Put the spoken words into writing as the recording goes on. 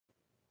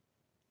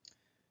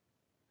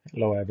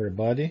Hello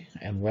everybody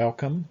and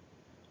welcome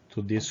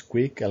to this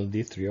quick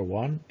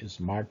LD301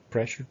 SMAR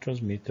Pressure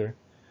Transmitter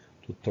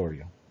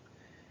tutorial.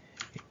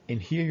 In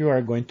here you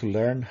are going to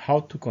learn how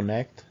to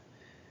connect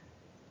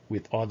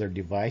with other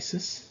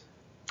devices,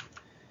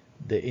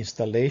 the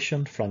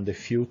installation from the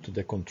field to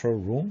the control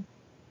room,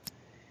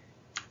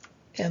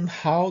 and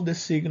how the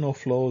signal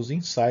flows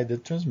inside the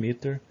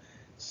transmitter,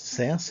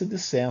 sensing the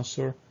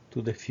sensor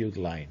to the field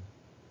line.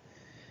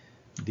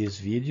 This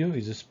video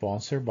is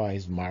sponsored by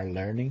Smart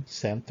Learning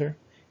Center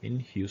in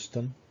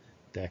Houston,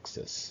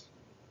 Texas.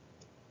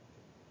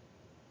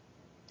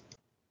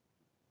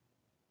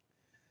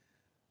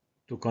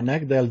 To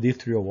connect the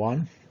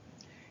LD301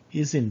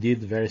 is indeed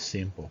very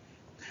simple.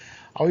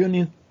 All you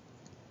need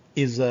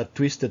is a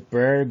twisted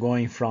pair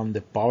going from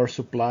the power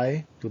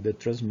supply to the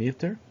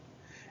transmitter,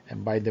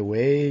 and by the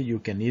way, you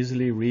can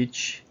easily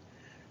reach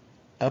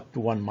up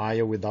to 1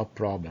 mile without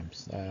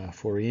problems.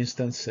 For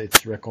instance,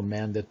 it's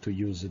recommended to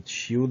use a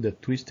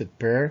shielded twisted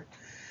pair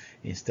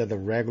instead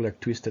of regular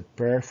twisted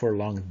pair for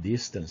long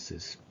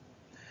distances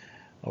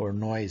or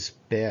noise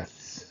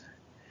paths.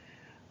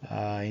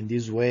 In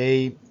this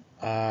way,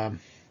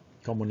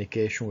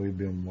 communication will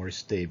be more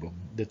stable.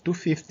 The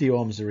 250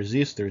 ohms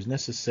resistor is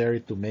necessary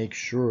to make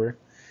sure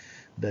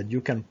that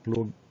you can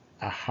plug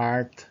a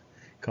HART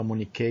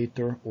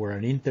communicator or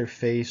an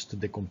interface to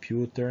the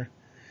computer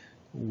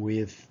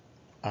with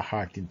a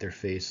HART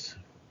interface,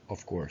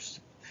 of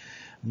course.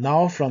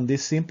 Now from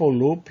this simple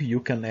loop you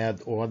can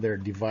add other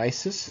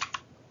devices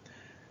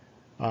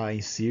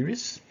in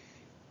series.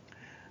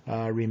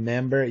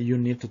 Remember, you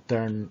need to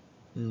turn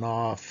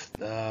off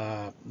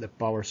the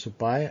power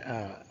supply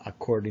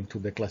according to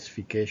the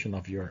classification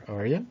of your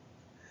area.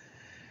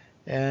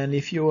 And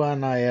if you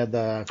want to add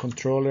a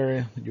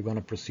controller, you're going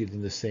to proceed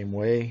in the same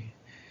way.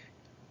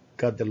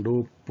 Cut the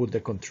loop, put the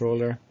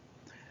controller,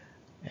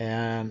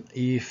 and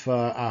if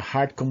a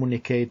HART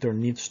communicator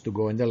needs to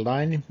go in the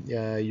line,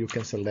 you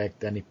can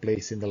select any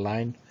place in the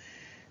line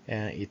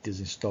and it is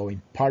installed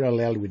in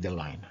parallel with the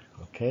line.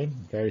 Okay,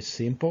 very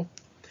simple.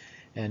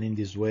 And in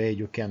this way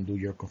you can do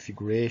your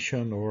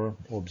configuration or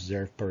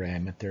observe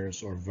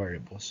parameters or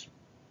variables.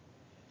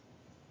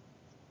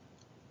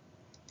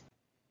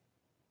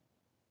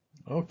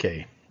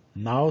 Okay,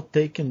 now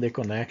taking the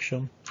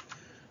connection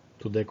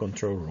to the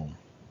control room.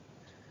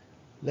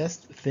 Let's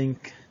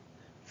think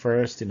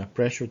first in a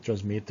pressure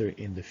transmitter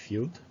in the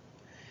field.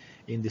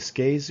 In this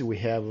case we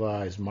have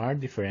a smart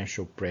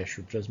differential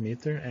pressure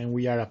transmitter and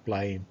we are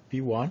applying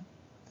P1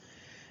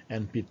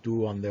 and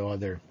P2 on the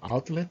other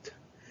outlet.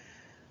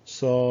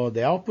 So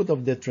the output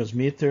of the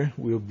transmitter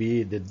will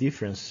be the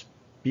difference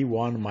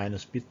P1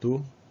 minus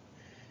P2,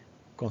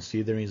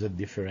 considering it's a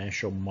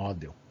differential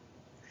module.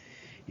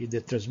 If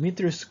the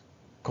transmitter is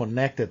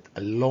connected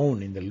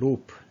alone in the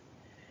loop,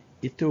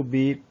 it will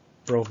be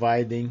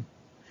providing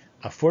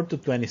a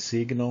 4-to-20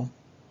 signal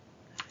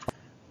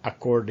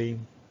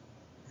according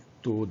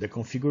to the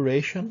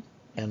configuration,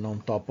 and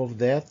on top of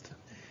that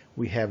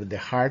we have the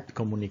HART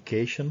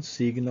communication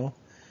signal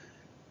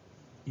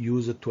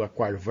used to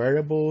acquire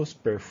variables,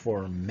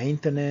 perform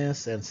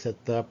maintenance, and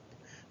set up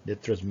the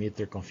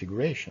transmitter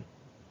configuration.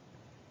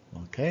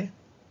 Okay.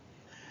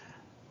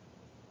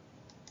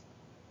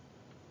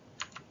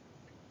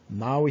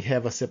 Now we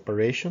have a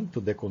separation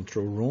to the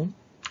control room,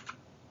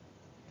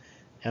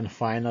 and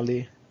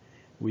finally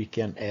we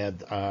can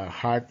add a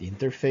HART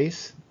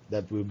interface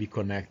that will be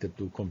connected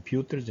to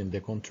computers in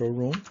the control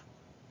room,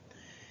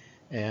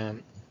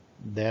 and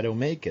that will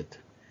make it.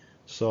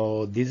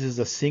 So this is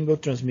a single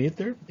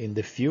transmitter in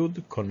the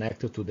field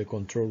connected to the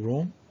control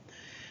room.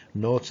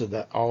 Note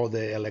that all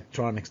the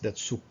electronics that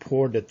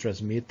support the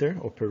transmitter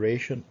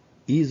operation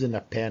is in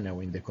a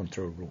panel in the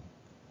control room.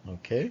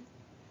 Okay.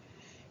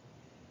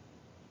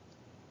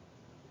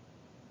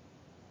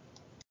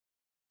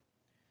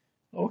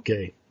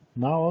 Okay,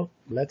 now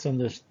let's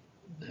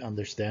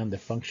understand the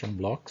function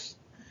blocks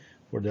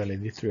for the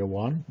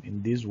LD301.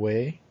 In this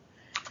way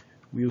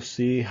we'll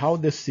see how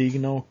the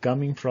signal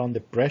coming from the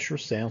pressure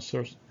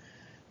sensors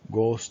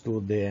goes to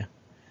the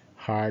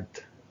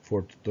HART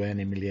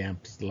 4-to-20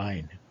 milliamps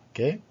line.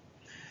 Okay,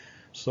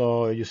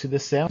 so you see the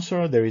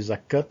sensor, there is a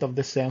cut of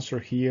the sensor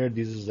here.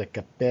 This is a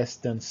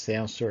capacitance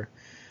sensor.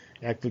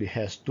 Actually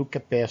has two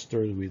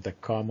capacitors with a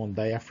common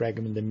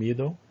diaphragm in the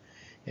middle,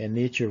 and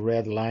each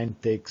red line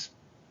takes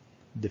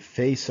the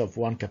face of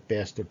one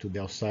capacitor to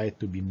the outside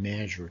to be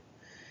measured.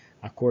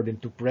 According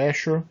to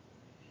pressure,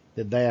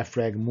 the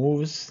diaphragm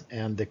moves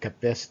and the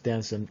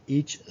capacitance on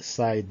each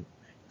side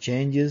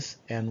changes,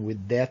 and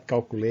with that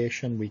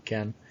calculation we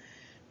can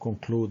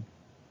conclude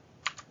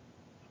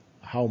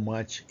how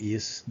much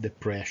is the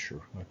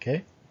pressure.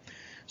 Okay,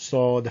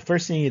 so the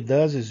first thing it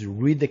does is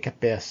read the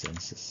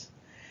capacitances,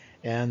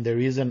 and there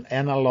is an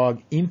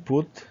analog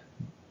input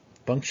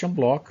function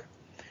block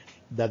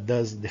that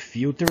does the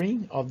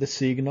filtering of the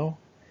signal,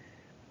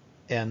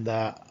 and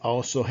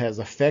also has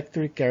a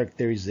factory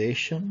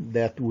characterization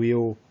that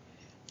will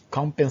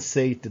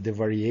compensate the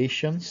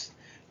variations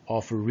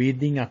of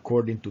reading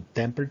according to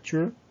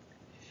temperature,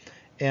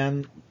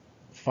 and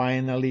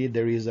finally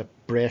there is a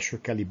pressure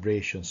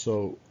calibration.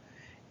 So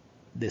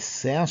the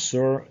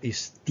sensor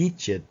is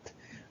taught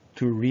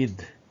to read,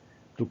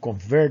 to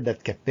convert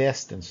that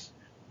capacitance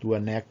to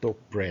an actual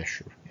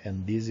pressure.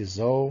 And this is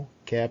all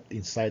kept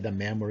inside the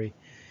memory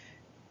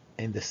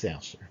in the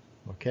sensor.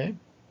 Okay?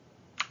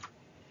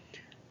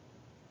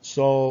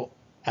 So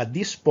at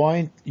this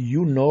point,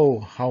 you know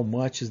how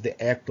much is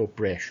the actual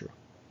pressure.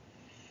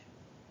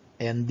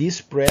 And this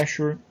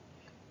pressure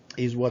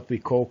is what we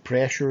call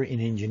pressure in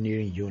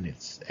engineering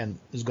units. And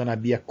it's going to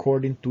be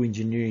according to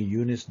engineering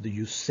units that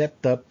you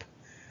set up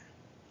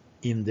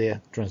in the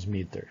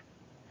transmitter.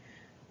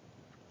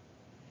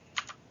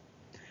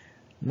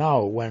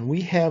 Now, when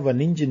we have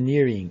an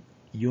engineering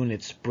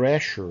unit's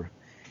pressure,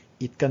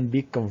 it can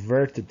be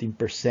converted in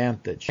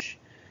percentage.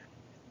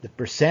 The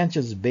percentage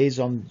is based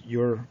on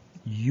your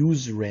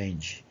use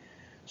range.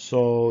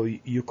 So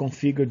you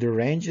configure the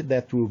range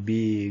that will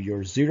be your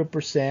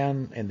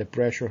 0%, and the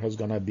pressure is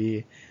going to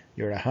be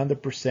your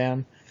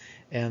 100%.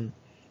 And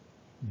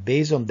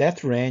based on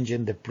that range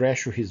and the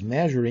pressure he's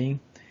measuring,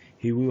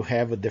 he will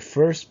have the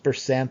first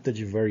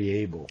percentage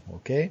variable.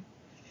 Okay?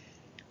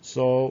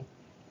 So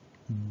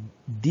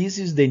this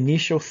is the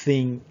initial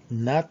thing,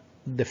 not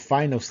the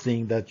final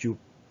thing that you're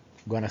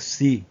going to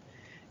see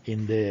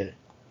in the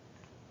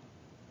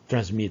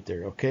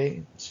transmitter.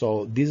 Okay?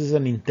 So this is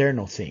an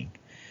internal thing.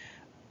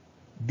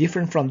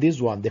 Different from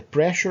this one, the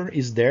pressure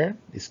is there,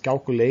 is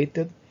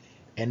calculated,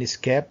 and is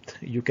kept.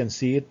 You can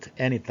see it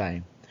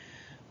anytime.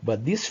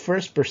 But this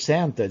first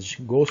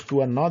percentage goes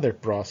to another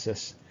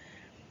process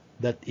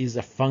that is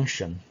a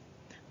function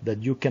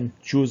that you can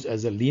choose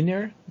as a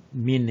linear,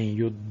 meaning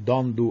you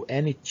don't do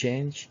any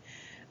change,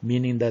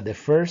 meaning that the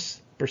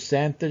first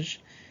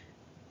percentage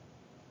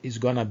is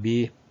going to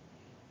be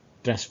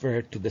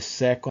transferred to the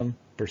second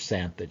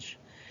percentage.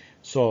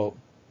 So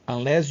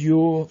unless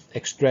you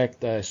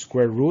extract a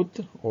square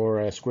root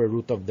or a square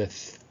root of the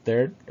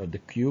third or the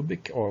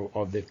cubic or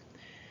of the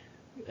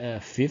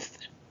fifth,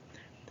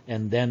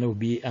 and then there will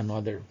be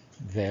another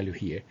value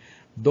here.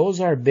 Those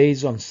are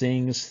based on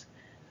things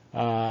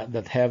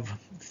that have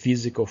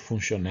physical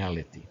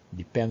functionality.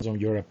 Depends on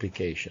your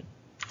application.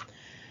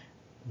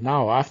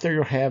 Now, after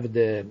you have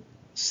the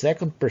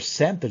second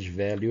percentage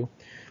value,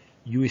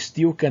 you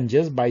still can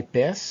just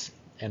bypass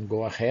and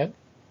go ahead,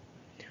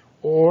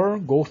 or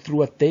go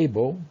through a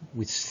table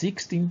with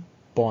 16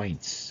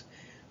 points.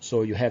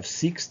 So you have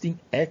 16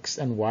 x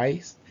and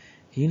y's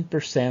in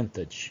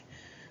percentage.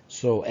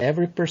 So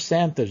every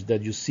percentage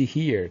that you see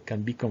here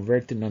can be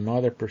converted in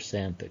another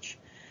percentage.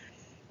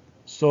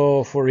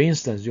 So for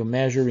instance, you're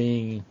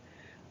measuring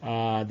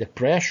the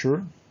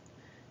pressure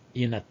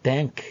in a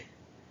tank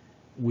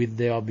with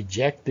the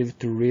objective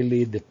to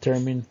really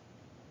determine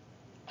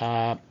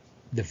the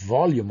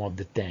volume of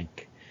the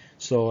tank.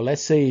 So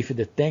let's say if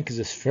the tank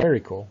is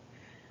spherical,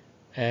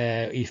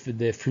 if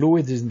the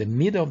fluid is in the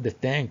middle of the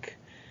tank,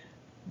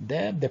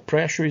 then the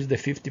pressure is the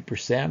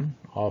 50%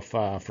 of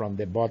from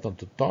the bottom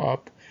to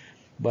top.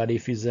 But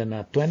if it's in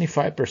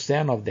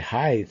 25% of the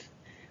height,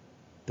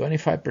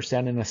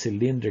 25% in a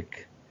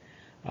cylindric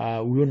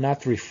will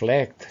not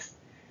reflect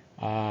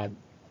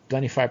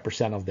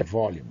 25% of the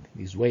volume.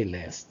 It's way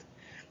less.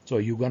 So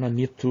you're going to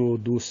need to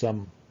do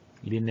some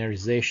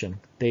linearization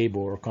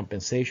table or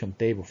compensation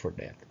table for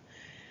that.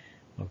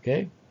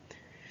 Okay?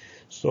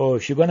 So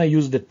if you're going to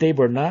use the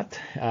table or not,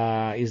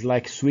 it's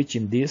like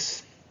switching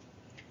this,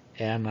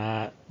 and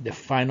the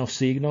final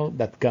signal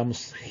that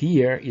comes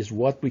here is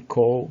what we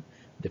call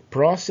the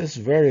process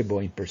variable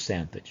in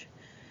percentage.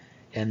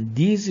 And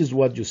this is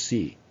what you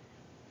see.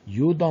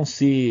 You don't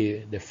see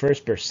the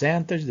first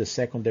percentage, the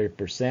secondary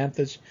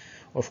percentage,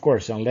 of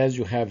course, unless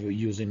you have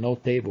using no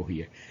table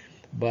here.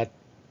 But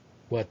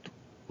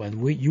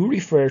when you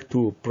refer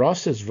to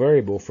process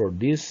variable for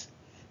this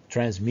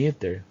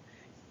transmitter,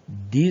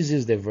 this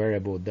is the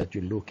variable that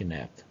you're looking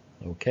at.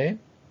 Okay?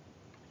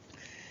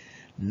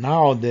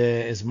 Now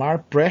the SMAR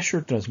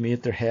pressure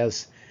transmitter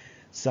has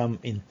some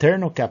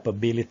internal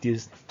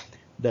capabilities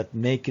that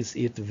makes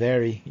it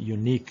very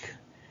unique.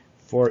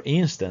 For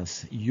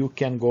instance, you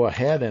can go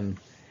ahead and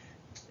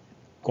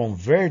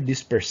convert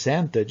this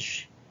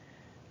percentage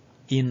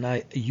in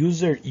a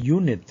user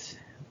unit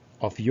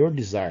of your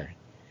desire.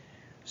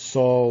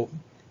 So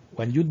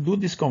when you do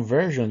this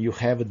conversion, you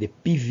have the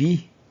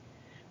PV.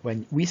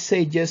 When we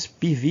say just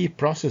PV,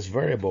 process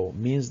variable,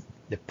 means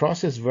the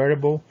process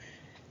variable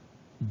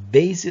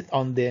based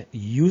on the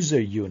user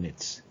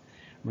units.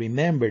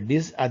 Remember,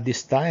 this at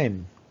this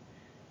time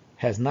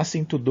has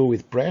nothing to do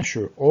with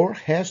pressure or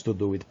has to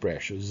do with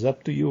pressure. It's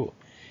up to you.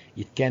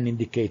 It can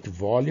indicate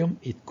volume,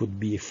 it could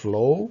be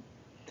flow,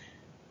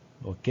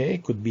 okay,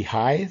 it could be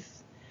height,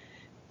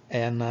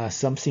 and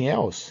something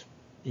else,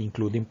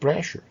 including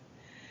pressure.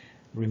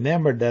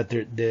 Remember that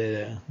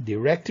the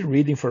direct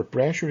reading for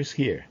pressure is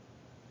here,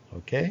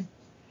 okay?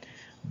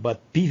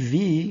 But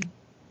PV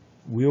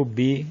will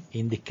be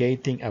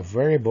indicating a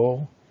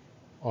variable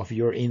of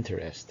your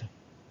interest.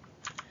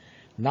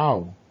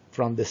 Now,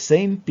 from the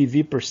same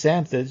PV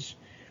percentage,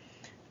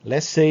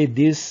 let's say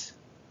this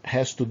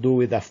has to do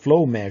with a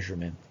flow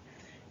measurement.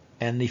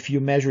 And if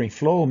you're measuring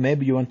flow,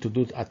 maybe you want to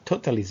do a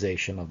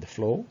totalization of the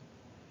flow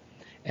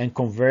and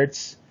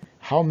converts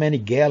how many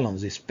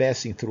gallons is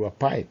passing through a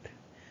pipe.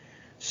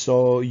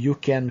 So you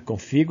can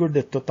configure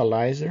the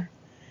totalizer,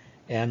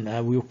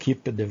 and we'll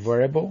keep the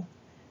variable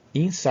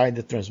inside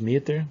the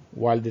transmitter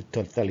while the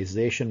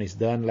totalization is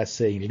done, let's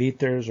say in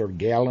liters or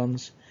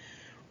gallons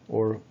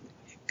or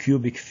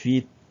cubic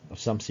feet or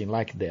something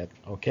like that.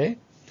 Okay.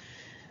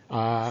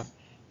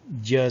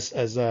 Just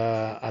as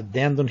a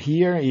addendum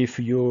here, if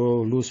you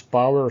lose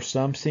power or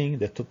something,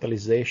 the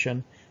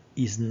totalization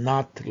is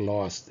not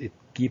lost. It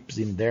keeps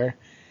in there,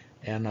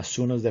 and as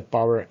soon as the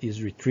power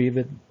is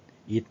retrieved,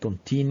 it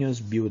continues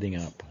building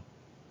up.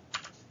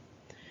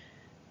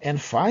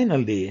 And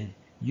finally,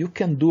 you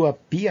can do a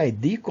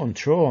PID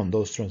control on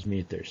those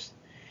transmitters.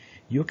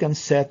 You can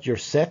set your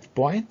set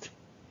point,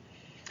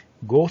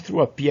 go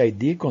through a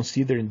PID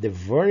considering the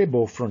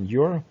variable from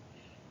your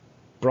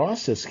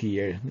process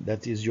here,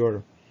 that is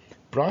your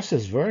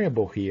process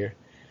variable here.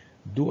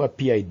 Do a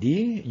PID,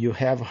 you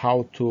have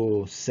how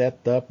to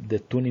set up the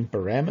tuning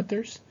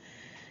parameters,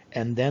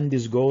 and then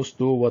this goes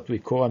to what we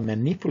call a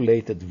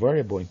manipulated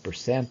variable in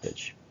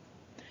percentage.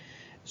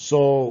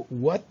 So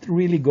what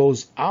really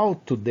goes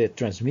out to the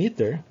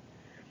transmitter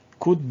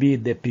could be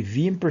the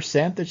PV in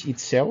percentage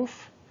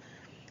itself,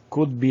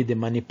 could be the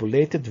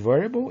manipulated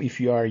variable if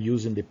you are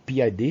using the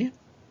PID,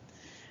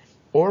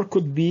 or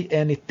could be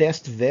any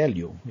test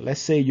value.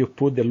 Let's say you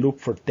put the loop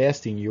for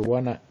testing, you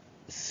want to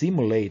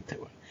simulate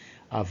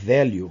a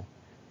value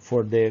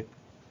for the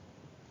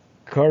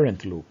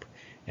current loop,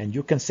 and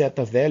you can set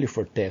a value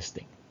for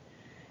testing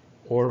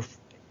or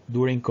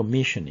during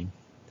commissioning.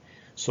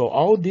 So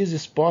all this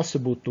is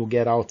possible to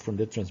get out from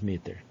the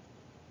transmitter.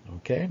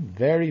 Okay,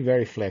 very,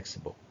 very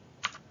flexible.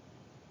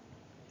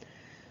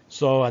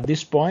 So at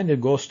this point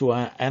it goes to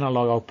an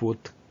analog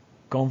output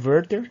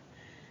converter,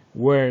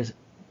 where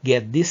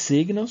get these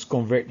signals,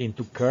 convert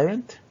into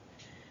current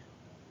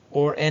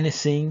or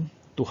anything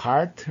to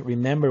HART.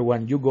 Remember,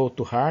 when you go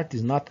to HART,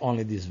 it's not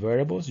only these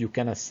variables, you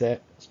can access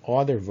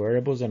other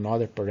variables and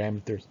other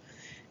parameters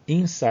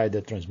inside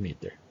the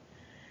transmitter.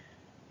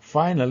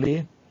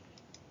 Finally,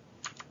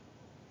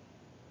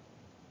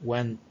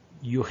 when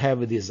you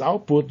have this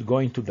output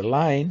going to the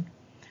line,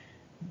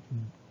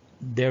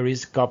 there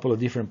is a couple of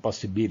different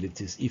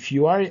possibilities. If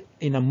you are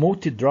in a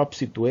multi-drop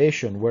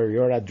situation where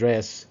your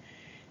address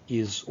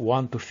is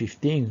 1 to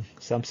 15,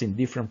 something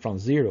different from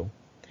 0,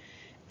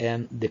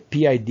 and the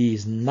PID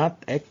is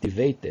not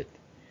activated,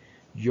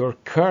 your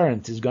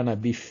current is going to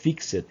be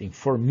fixed in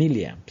 4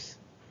 milliamps,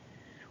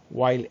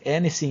 while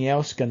anything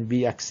else can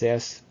be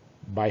accessed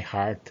by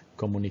HART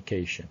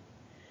communication.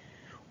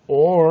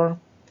 Or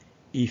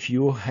if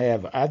you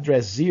have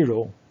address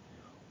 0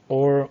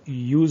 or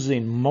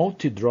using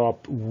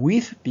multi-drop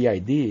with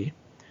PID,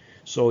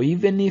 so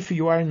even if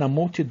you are in a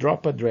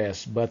multi-drop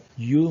address but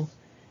you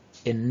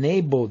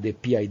enable the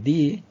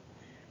PID,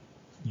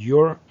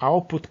 your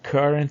output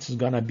current is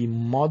going to be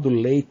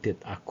modulated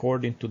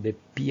according to the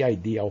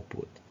PID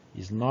output.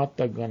 It's not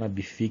going to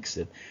be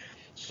fixed.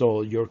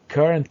 So your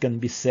current can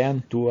be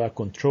sent to a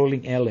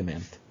controlling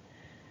element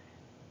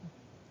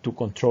to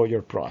control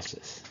your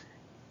process.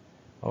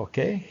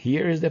 Okay,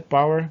 here is the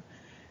power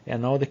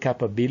and all the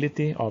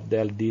capability of the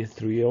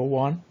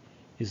LD301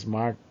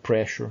 SMAR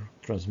Pressure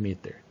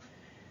Transmitter.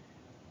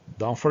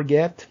 Don't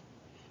forget,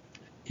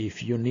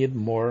 if you need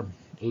more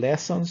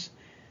lessons,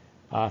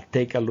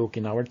 take a look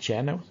in our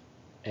channel,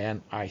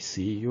 and I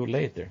see you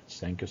later.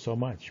 Thank you so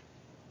much.